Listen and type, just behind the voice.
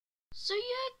So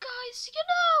yeah guys, you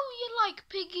know you like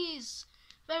piggies.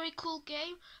 Very cool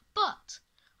game, but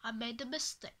I made a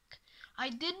mistake. I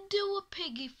didn't do a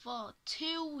piggy for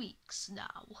 2 weeks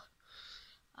now.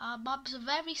 I'm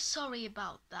very sorry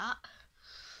about that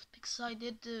because I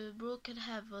did the Broken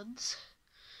Heavens.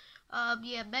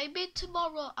 Yeah, maybe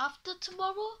tomorrow, after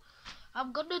tomorrow,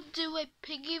 I'm gonna do a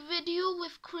piggy video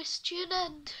with Christian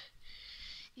and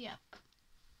yeah.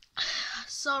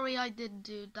 Sorry I didn't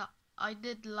do that. I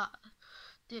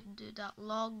didn't do that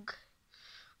long.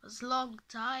 It was a long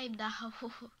time now.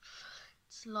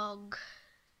 It's long.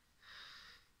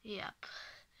 Yep.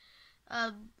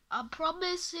 I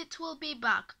promise it will be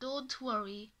back. Don't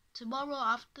worry. Tomorrow,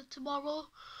 after tomorrow,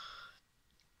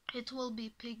 it will be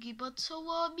piggy. But so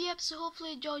yep. So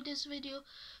hopefully enjoy this video.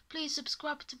 Please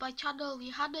subscribe to my channel.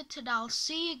 You had it, and I'll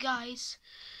see you guys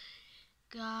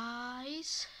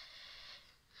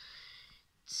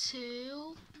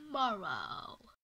tomorrow.